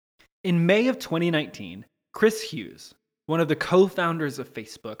In May of 2019, Chris Hughes, one of the co-founders of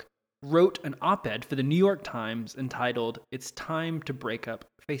Facebook, wrote an op-ed for the New York Times entitled, "It's Time to Break Up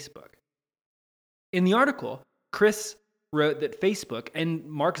Facebook." In the article, Chris wrote that Facebook and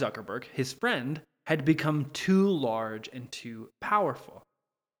Mark Zuckerberg, his friend, had become too large and too powerful.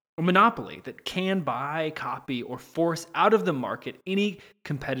 A monopoly that can buy, copy, or force out of the market any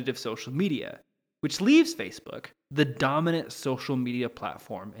competitive social media, which leaves Facebook the dominant social media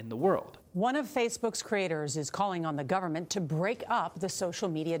platform in the world. One of Facebook's creators is calling on the government to break up the social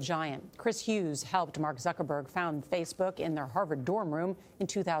media giant. Chris Hughes helped Mark Zuckerberg found Facebook in their Harvard dorm room in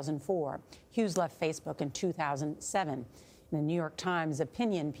 2004. Hughes left Facebook in 2007. In a New York Times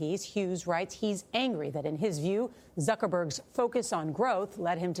opinion piece, Hughes writes he's angry that, in his view, Zuckerberg's focus on growth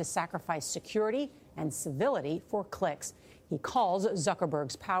led him to sacrifice security and civility for clicks. He calls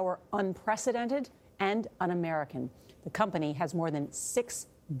Zuckerberg's power unprecedented and un-American. The company has more than 6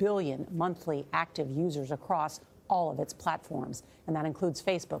 billion monthly active users across all of its platforms, and that includes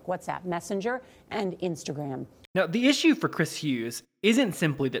Facebook, WhatsApp, Messenger, and Instagram. Now, the issue for Chris Hughes isn't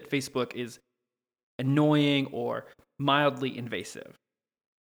simply that Facebook is annoying or mildly invasive,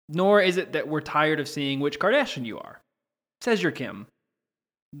 nor is it that we're tired of seeing which Kardashian you are. Says you're Kim,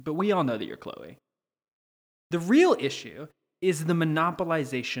 but we all know that you're Khloe. The real issue is the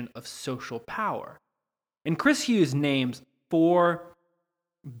monopolization of social power. And Chris Hughes names 4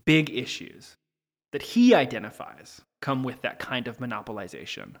 big issues that he identifies come with that kind of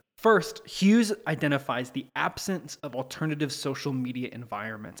monopolization. First, Hughes identifies the absence of alternative social media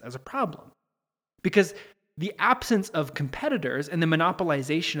environments as a problem, because the absence of competitors and the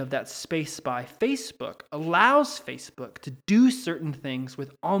monopolization of that space by Facebook allows Facebook to do certain things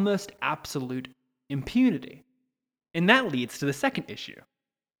with almost absolute impunity. And that leads to the second issue,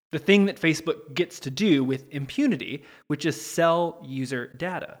 the thing that Facebook gets to do with impunity, which is sell user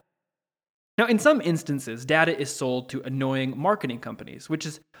data. Now, in some instances, data is sold to annoying marketing companies, which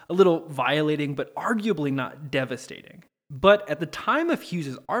is a little violating, but arguably not devastating. But at the time of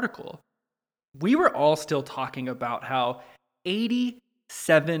Hughes' article, we were all still talking about how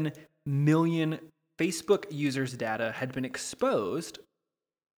 87 million Facebook users' data had been exposed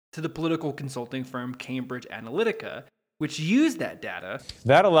to the political consulting firm Cambridge Analytica, which used that data.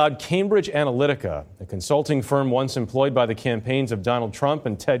 That allowed Cambridge Analytica, a consulting firm once employed by the campaigns of Donald Trump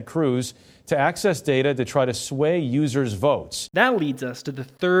and Ted Cruz, to access data to try to sway users' votes. That leads us to the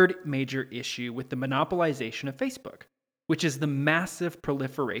third major issue with the monopolization of Facebook, which is the massive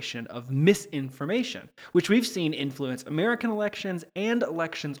proliferation of misinformation, which we've seen influence American elections and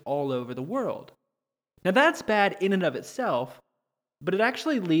elections all over the world. Now, that's bad in and of itself, but it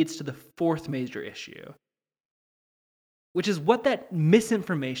actually leads to the fourth major issue, which is what that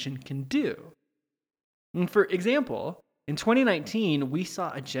misinformation can do. And for example, in 2019, we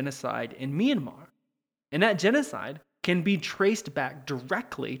saw a genocide in Myanmar, and that genocide can be traced back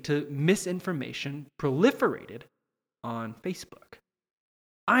directly to misinformation proliferated on Facebook.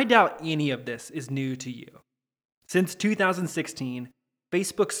 I doubt any of this is new to you. Since 2016,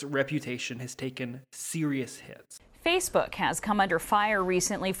 Facebook's reputation has taken serious hits. Facebook has come under fire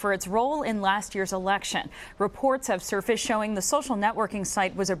recently for its role in last year's election. Reports have surfaced showing the social networking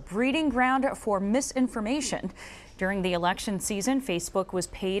site was a breeding ground for misinformation. During the election season, Facebook was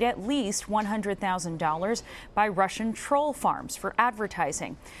paid at least $100,000 by Russian troll farms for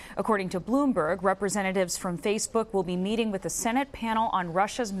advertising. According to Bloomberg, representatives from Facebook will be meeting with the Senate panel on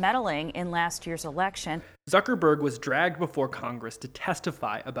Russia's meddling in last year's election. Zuckerberg was dragged before Congress to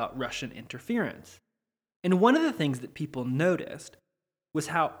testify about Russian interference. And one of the things that people noticed was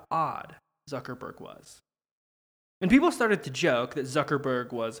how odd Zuckerberg was. And people started to joke that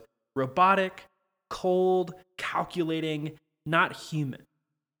Zuckerberg was robotic, cold, calculating, not human.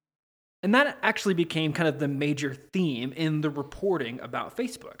 And that actually became kind of the major theme in the reporting about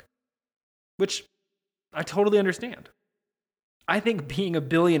Facebook, which I totally understand. I think being a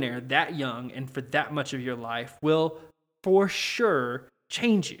billionaire that young and for that much of your life will for sure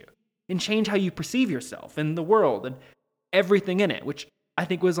change you and change how you perceive yourself and the world and everything in it, which I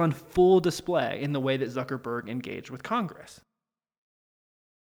think was on full display in the way that Zuckerberg engaged with Congress.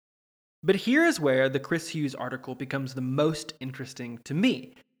 But here is where the Chris Hughes article becomes the most interesting to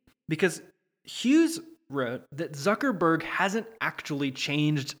me, because Hughes wrote that Zuckerberg hasn't actually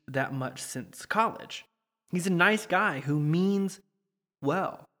changed that much since college. He's a nice guy who means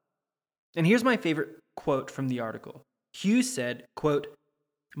well. And here's my favorite quote from the article. Hughes said, quote,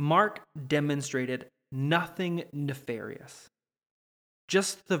 "Mark demonstrated nothing nefarious,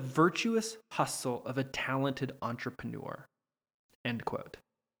 just the virtuous hustle of a talented entrepreneur," end quote.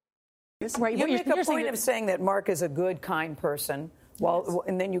 Right, you make a point of saying that Mark is a good, kind person Well,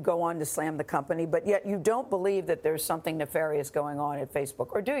 and then you go on to slam the company, but yet you don't believe that there's something nefarious going on at Facebook,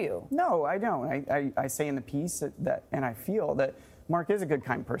 or do you? No, I don't. I say in the piece that, and I feel that Mark is a good,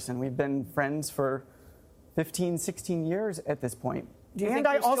 kind person. We've been friends for 15, 16 years at this point. And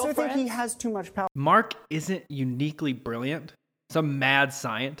I also think he has too much power. Mark isn't uniquely brilliant, some mad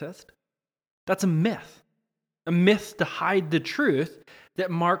scientist. That's a myth to hide the truth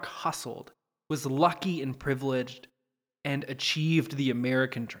that Mark hustled, was lucky and privileged, and achieved the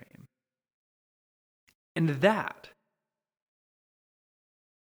American dream. And that,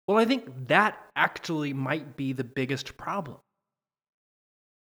 well, I think that actually might be the biggest problem.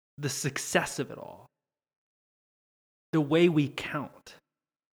 The success of it all. The way we count.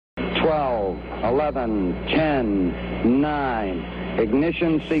 12, 11, 10, 9.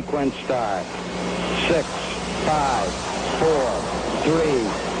 Ignition sequence start. 6, 5, 4, 3,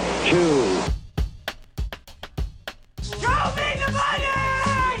 2. Show me the money!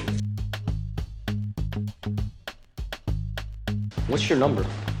 What's your number?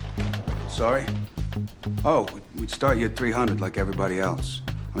 Sorry? Oh, we'd start you at 300 like everybody else.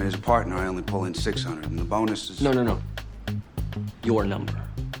 I mean, as a partner, I only pull in 600, and the bonus is... No. Your number.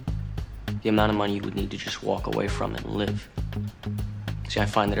 The amount of money you would need to just walk away from it and live. See, I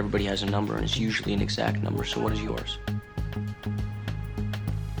find that everybody has a number, and it's usually an exact number, so what is yours?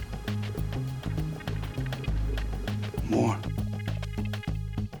 More.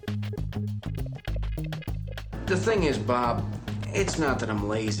 The thing is, Bob, it's not that I'm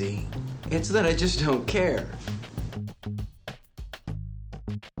lazy. It's that I just don't care.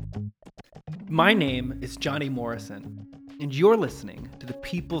 My name is Johnny Morrison, and you're listening to The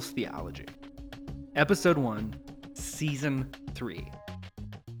People's Theology, Episode 1, Season 3.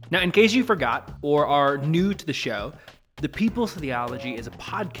 Now, in case you forgot or are new to the show, The People's Theology is a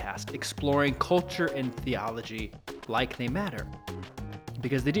podcast exploring culture and theology like they matter,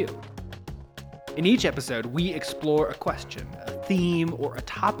 because they do. In each episode, we explore a question, a theme, or a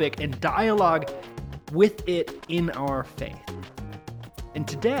topic and dialogue with it in our faith. And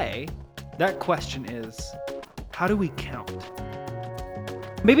today, that question is, how do we count?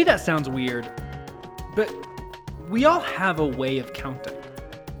 Maybe that sounds weird, but we all have a way of counting,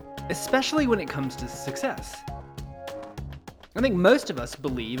 especially when it comes to success. I think most of us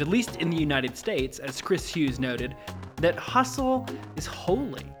believe, at least in the United States, as Chris Hughes noted, that hustle is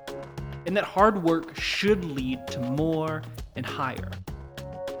holy, and that hard work should lead to more and higher.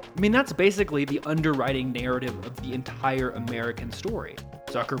 I mean, that's basically the underwriting narrative of the entire American story.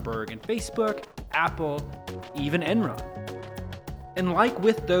 Zuckerberg and Facebook, Apple, even Enron. And like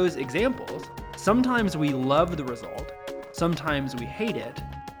with those examples, sometimes we love the result, sometimes we hate it,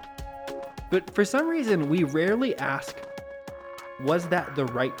 but for some reason we rarely ask, was that the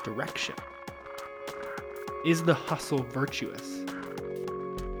right direction? Is the hustle virtuous?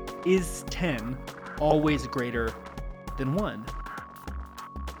 Is 10 always greater than 1?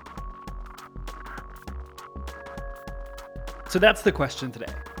 So that's the question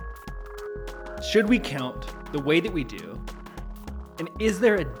today. Should we count the way that we do? And is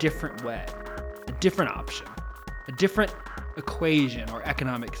there a different way, a different option, a different equation or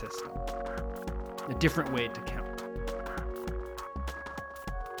economic system, a different way to count?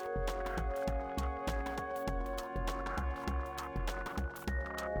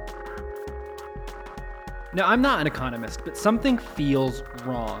 Now, I'm not an economist, but something feels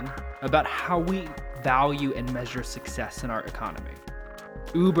wrong about how we value and measure success in our economy.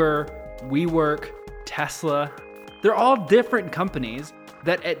 Uber, WeWork, Tesla, they're all different companies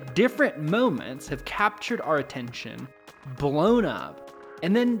that at different moments have captured our attention, blown up,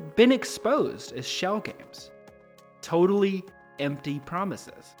 and then been exposed as shell games. Totally empty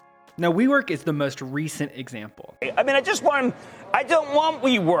promises. Now, WeWork is the most recent example. I mean, I don't want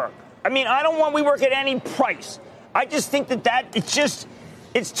WeWork. I mean, I don't want WeWork at any price. I just think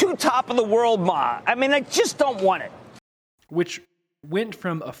it's too top of the world, Ma. I mean, I just don't want it. Which went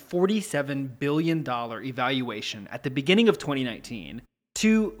from a $47 billion evaluation at the beginning of 2019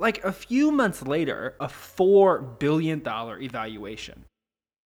 to, like, a few months later, a $4 billion evaluation.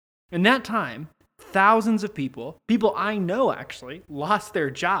 In that time, thousands of people I know actually, lost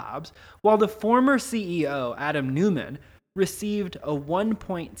their jobs, while the former CEO, Adam Neumann, received a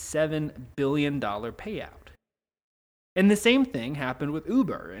 $1.7 billion payout. And the same thing happened with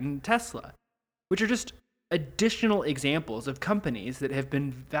Uber and Tesla, which are just additional examples of companies that have been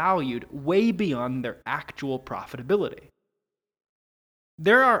valued way beyond their actual profitability.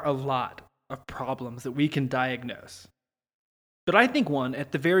 There are a lot of problems that we can diagnose, but I think one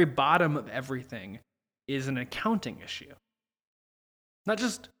at the very bottom of everything is an accounting issue. Not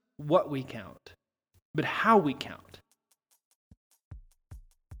just what we count, but how we count.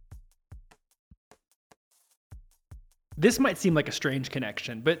 This might seem like a strange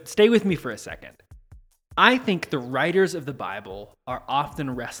connection, but stay with me for a second. I think the writers of the Bible are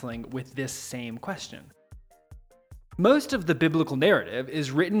often wrestling with this same question. Most of the biblical narrative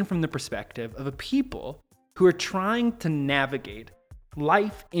is written from the perspective of a people who are trying to navigate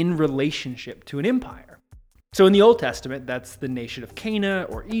life in relationship to an empire. So in the Old Testament, that's the nation of Canaan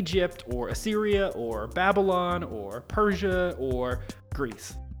or Egypt or Assyria or Babylon or Persia or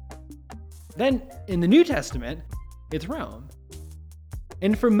Greece. Then in the New Testament, it's Rome.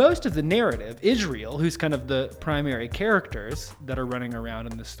 And for most of the narrative, Israel, who's kind of the primary characters that are running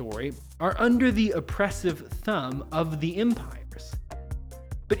around in the story, are under the oppressive thumb of the empires.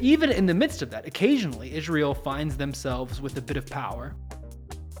 But even in the midst of that, occasionally Israel finds themselves with a bit of power.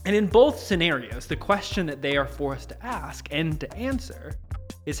 And in both scenarios, the question that they are forced to ask and to answer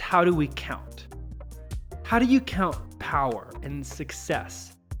is, how do we count? How do you count power and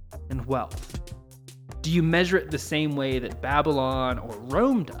success and wealth? Do you measure it the same way that Babylon or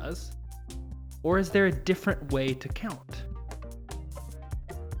Rome does? Or is there a different way to count?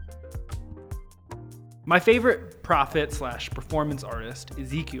 My favorite prophet/performance artist,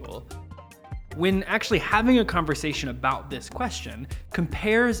 Ezekiel, when actually having a conversation about this question,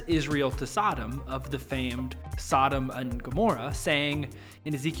 compares Israel to Sodom of the famed Sodom and Gomorrah, saying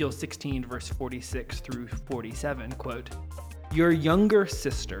in Ezekiel 16, verse 46 through 47, quote, "Your younger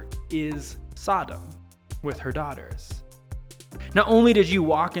sister is Sodom with her daughters. Not only did you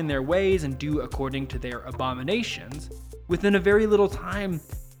walk in their ways and do according to their abominations, within a very little time,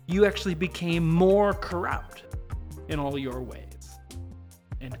 you actually became more corrupt in all your ways."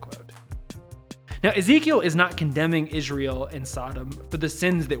 End quote. Now, Ezekiel is not condemning Israel and Sodom for the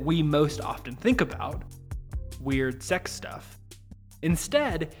sins that we most often think about, weird sex stuff.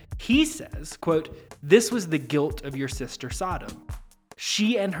 Instead, he says, quote, "This was the guilt of your sister Sodom.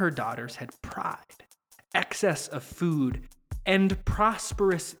 She and her daughters had pride, excess of food, and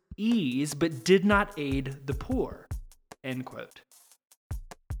prosperous ease, but did not aid the poor." End quote.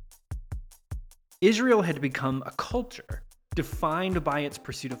 Israel had become a culture defined by its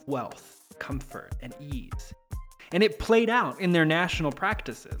pursuit of wealth, comfort, and ease. And it played out in their national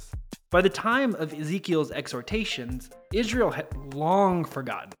practices. By the time of Ezekiel's exhortations, Israel had long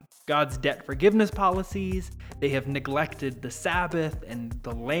forgotten God's debt forgiveness policies, they have neglected the Sabbath and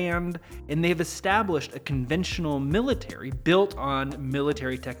the land, and they've established a conventional military built on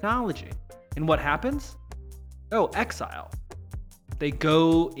military technology. And what happens? Oh, exile. They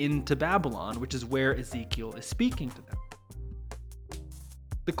go into Babylon, which is where Ezekiel is speaking to them.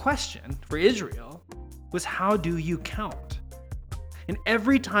 The question for Israel was, how do you count? And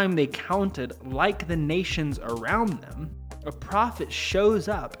every time they counted like the nations around them, a prophet shows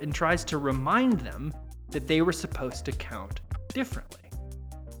up and tries to remind them that they were supposed to count differently.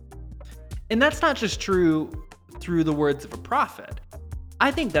 And that's not just true through the words of a prophet. I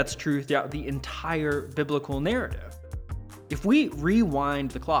think that's true throughout the entire biblical narrative. If we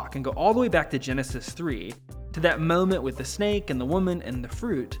rewind the clock and go all the way back to Genesis 3, to that moment with the snake and the woman and the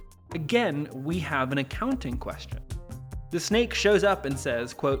fruit, again, we have an accounting question. The snake shows up and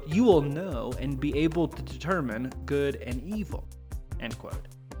says, quote, "You will know and be able to determine good and evil," end quote.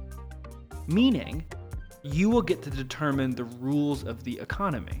 Meaning, you will get to determine the rules of the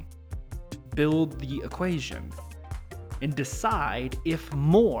economy, build the equation, and decide if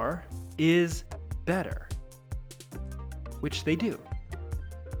more is better, which they do.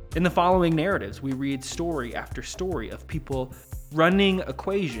 In the following narratives, we read story after story of people running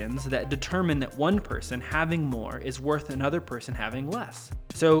equations that determine that one person having more is worth another person having less.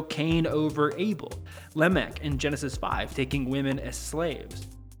 So Cain over Abel, Lamech in Genesis 5 taking women as slaves.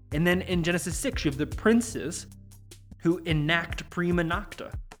 And then in Genesis 6, you have the princes who enact prima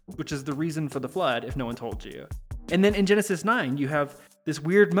nocta, which is the reason for the flood, if no one told you. And then in Genesis 9, you have this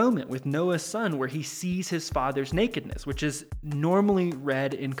weird moment with Noah's son where he sees his father's nakedness, which is normally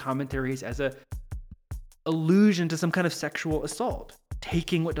read in commentaries as a allusion to some kind of sexual assault,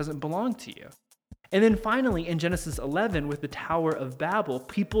 taking what doesn't belong to you. And then finally, in Genesis 11, with the Tower of Babel,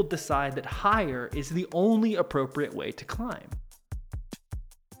 people decide that higher is the only appropriate way to climb.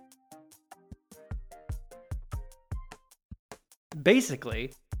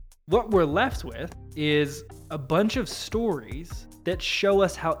 Basically, what we're left with is a bunch of stories that show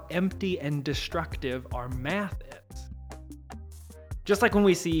us how empty and destructive our math is. Just like when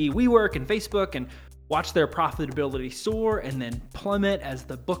we see WeWork and Facebook and watch their profitability soar and then plummet as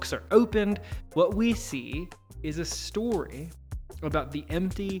the books are opened, what we see is a story about the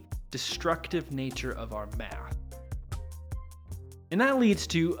empty, destructive nature of our math. And that leads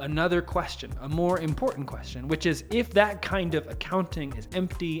to another question, a more important question, which is, if that kind of accounting is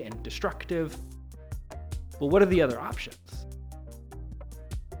empty and destructive, Well, what are the other options?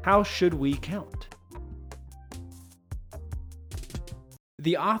 How should we count?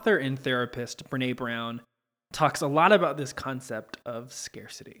 The author and therapist Brené Brown talks a lot about this concept of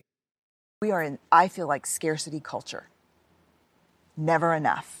scarcity. We are in, I feel like, scarcity culture. Never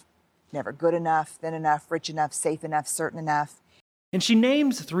enough. Never good enough, thin enough, rich enough, safe enough, certain enough. And she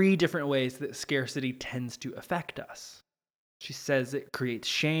names 3 different ways that scarcity tends to affect us. She says it creates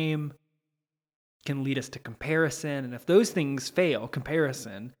shame, can lead us to comparison, and if those things fail,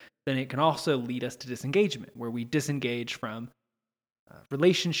 comparison, then it can also lead us to disengagement, where we disengage from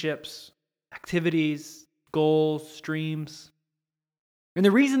relationships, activities, goals, streams. And the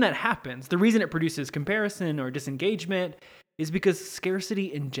reason that happens, the reason it produces comparison or disengagement, is because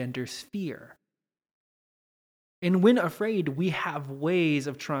scarcity engenders fear. And when afraid, we have ways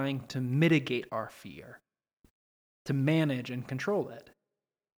of trying to mitigate our fear, to manage and control it.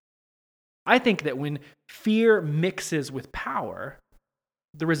 I think that when fear mixes with power,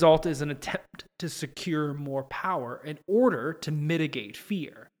 the result is an attempt to secure more power in order to mitigate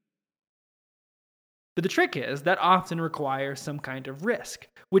fear. But the trick is that often requires some kind of risk,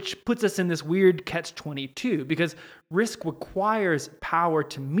 which puts us in this weird catch-22, because risk requires power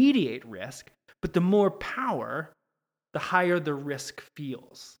to mediate risk, but the more power, the higher the risk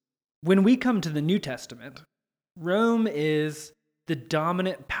feels. When we come to the New Testament, Rome is the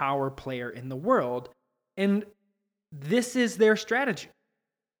dominant power player in the world, and this is their strategy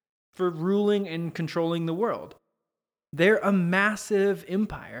for ruling and controlling the world. They're a massive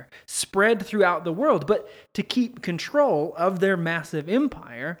empire spread throughout the world, but to keep control of their massive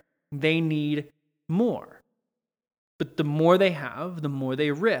empire, they need more. But the more they have, the more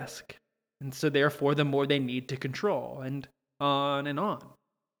they risk, and so therefore the more they need to control, and on and on.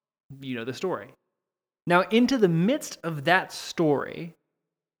 You know the story. Now, into the midst of that story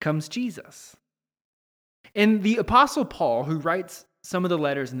comes Jesus. And the Apostle Paul, who writes some of the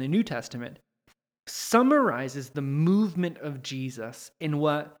letters in the New Testament, summarizes the movement of Jesus in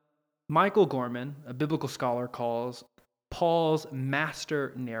what Michael Gorman, a biblical scholar, calls Paul's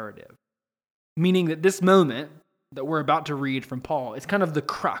master narrative. Meaning that this moment that we're about to read from Paul is kind of the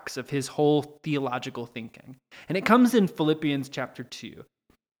crux of his whole theological thinking. And it comes in Philippians chapter 2.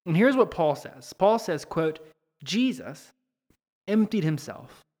 And here's what Paul says. Paul says, quote, Jesus emptied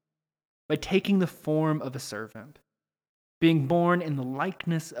himself by taking the form of a servant, being born in the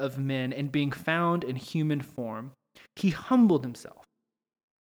likeness of men and being found in human form. He humbled himself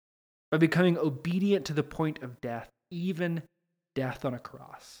by becoming obedient to the point of death, even death on a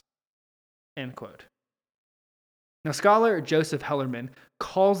cross. End quote. Now, scholar Joseph Hellerman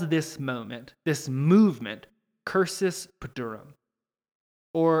calls this moment, this movement, cursus pedurum,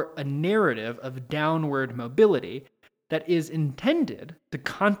 or a narrative of downward mobility that is intended to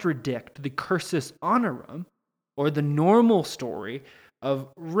contradict the cursus honorum, or the normal story of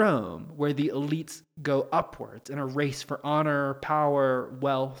Rome, where the elites go upwards in a race for honor, power,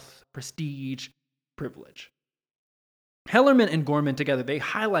 wealth, prestige, privilege. Hellerman and Gorman together, they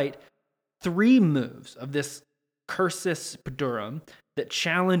highlight 3 moves of this cursus pedurum that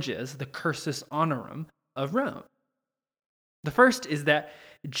challenges the cursus honorum of Rome. The first is that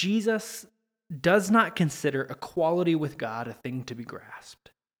Jesus does not consider equality with God a thing to be grasped.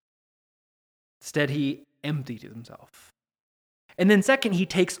 Instead, he emptied himself. And then second, he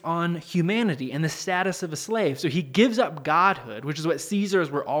takes on humanity and the status of a slave. So he gives up godhood, which is what Caesars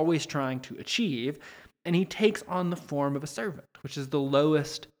were always trying to achieve, and he takes on the form of a servant, which is the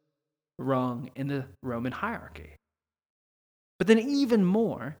lowest rung in the Roman hierarchy. But then even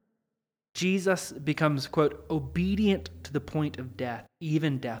more, Jesus becomes, quote, obedient to the point of death,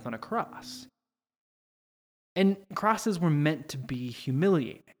 even death on a cross. And crosses were meant to be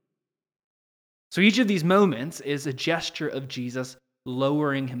humiliating. So each of these moments is a gesture of Jesus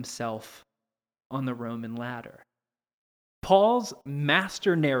lowering himself on the Roman ladder. Paul's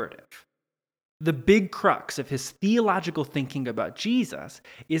master narrative, the big crux of his theological thinking about Jesus,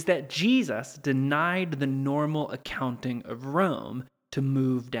 is that Jesus denied the normal accounting of Rome to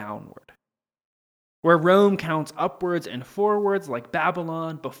move downward. Where Rome counts upwards and forwards like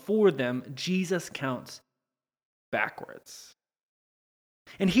Babylon, before them, Jesus counts backwards.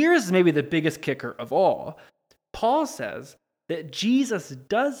 And here's maybe the biggest kicker of all. Paul says that Jesus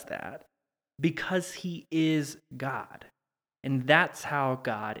does that because he is God. And that's how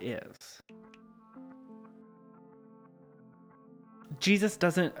God is. Jesus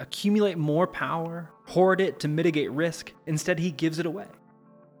doesn't accumulate more power, hoard it to mitigate risk. Instead, he gives it away.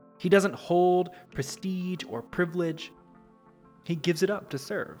 He doesn't hold prestige or privilege. He gives it up to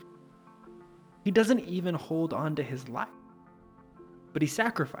serve. He doesn't even hold on to his life, but he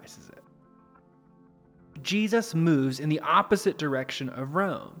sacrifices it. Jesus moves in the opposite direction of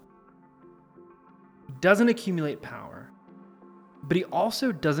Rome. He doesn't accumulate power, but he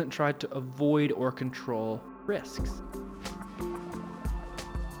also doesn't try to avoid or control risks.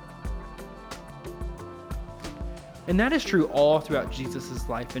 And that is true all throughout Jesus'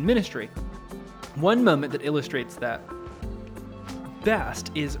 life and ministry. One moment that illustrates that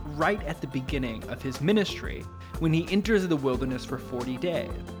best is right at the beginning of his ministry, when he enters the wilderness for 40 days.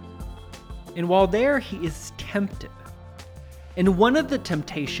 And while there, he is tempted. And one of the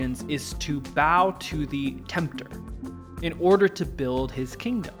temptations is to bow to the tempter in order to build his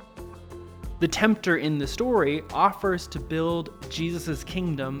kingdom. The tempter in the story offers to build Jesus'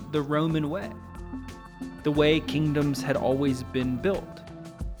 kingdom the Roman way, the way kingdoms had always been built.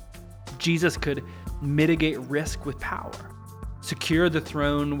 Jesus could mitigate risk with power, secure the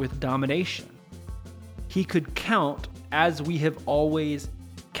throne with domination. He could count as we have always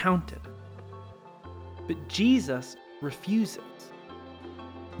counted. But Jesus refuses,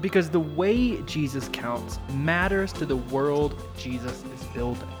 because the way Jesus counts matters to the world Jesus is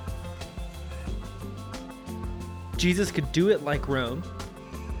building. Jesus could do it like Rome,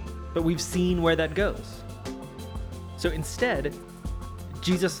 but we've seen where that goes. So instead,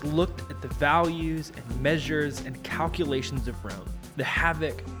 Jesus looked at the values and measures and calculations of Rome, the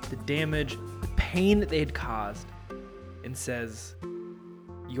havoc, the damage, the pain that they had caused, and says,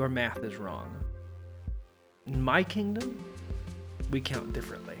 "Your math is wrong. In my kingdom, we count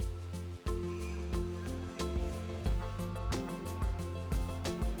differently."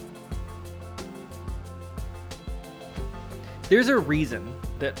 There's a reason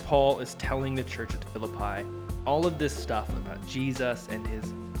that Paul is telling the church at Philippi all of this stuff about Jesus and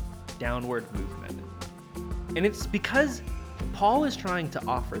his downward movement. And it's because Paul is trying to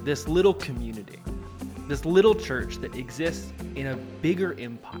offer this little community, this little church that exists in a bigger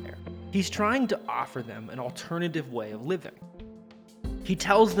empire. He's trying to offer them an alternative way of living. He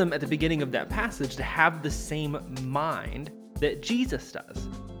tells them at the beginning of that passage to have the same mind that Jesus does.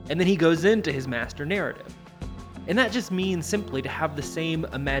 And then he goes into his master narrative. And that just means simply to have the same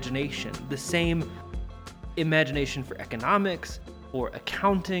imagination for economics, for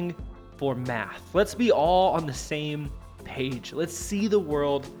accounting, for math. Let's be all on the same page. Let's see the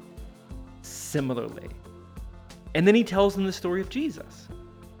world similarly. And then he tells them the story of Jesus.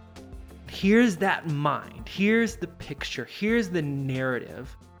 Here's that mind. Here's the picture. Here's the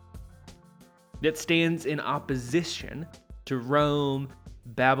narrative that stands in opposition to Rome,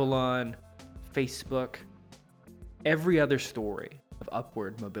 Babylon, Facebook, every other story of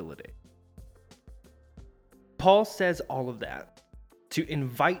upward mobility. Paul says all of that to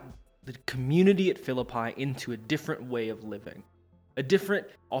invite the community at Philippi into a different way of living, a different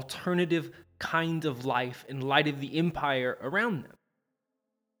alternative kind of life in light of the empire around them.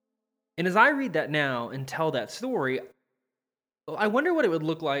 And as I read that now and tell that story, I wonder what it would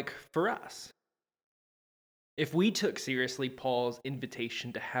look like for us if we took seriously Paul's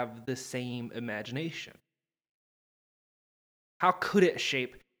invitation to have the same imagination. How could it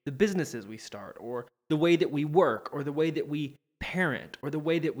shape the businesses we start, or the way that we work, or the way that we parent, or the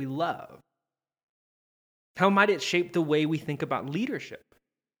way that we love? How might it shape the way we think about leadership?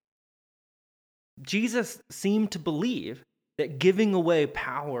 Jesus seemed to believe that giving away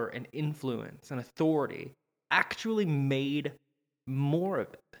power and influence and authority actually made more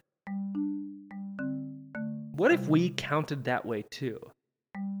of it. What if we counted that way too?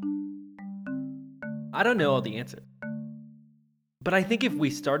 I don't know all the answers, but I think if we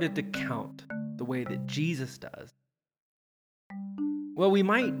started to count the way that Jesus does, well, we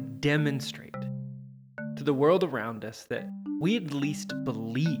might demonstrate to the world around us that we at least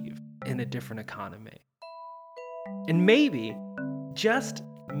believe in a different economy. And maybe, just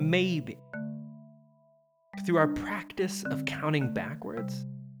maybe, through our practice of counting backwards,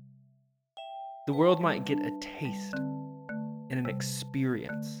 the world might get a taste and an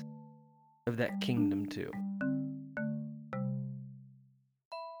experience of that kingdom too.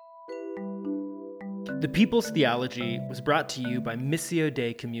 The People's Theology was brought to you by Missio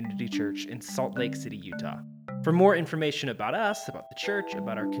Dei Community Church in Salt Lake City, Utah. For more information about us, about the church,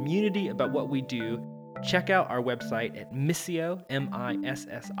 about our community, about what we do, check out our website at missio,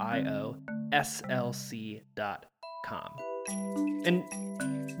 MISSIO, SLC.com. And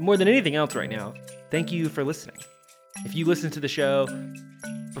more than anything else right now, thank you for listening. If you listened to the show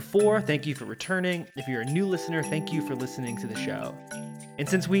before, thank you for returning. If you're a new listener, thank you for listening to the show. And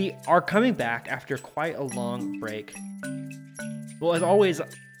since we are coming back after quite a long break, well, as always,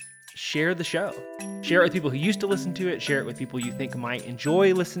 share the show. Share it with people who used to listen to it. Share it with people you think might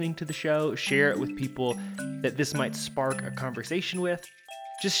enjoy listening to the show. Share it with people that this might spark a conversation with.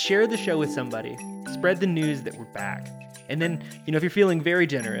 Just share the show with somebody. Spread the news that we're back. And then, if you're feeling very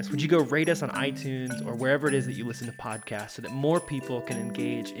generous, would you go rate us on iTunes or wherever it is that you listen to podcasts so that more people can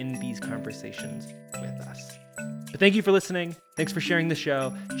engage in these conversations with us? But thank you for listening. Thanks for sharing the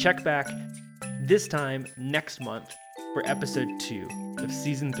show. Check back this time next month for episode 2 of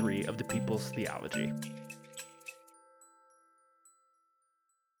season 3 of The People's Theology.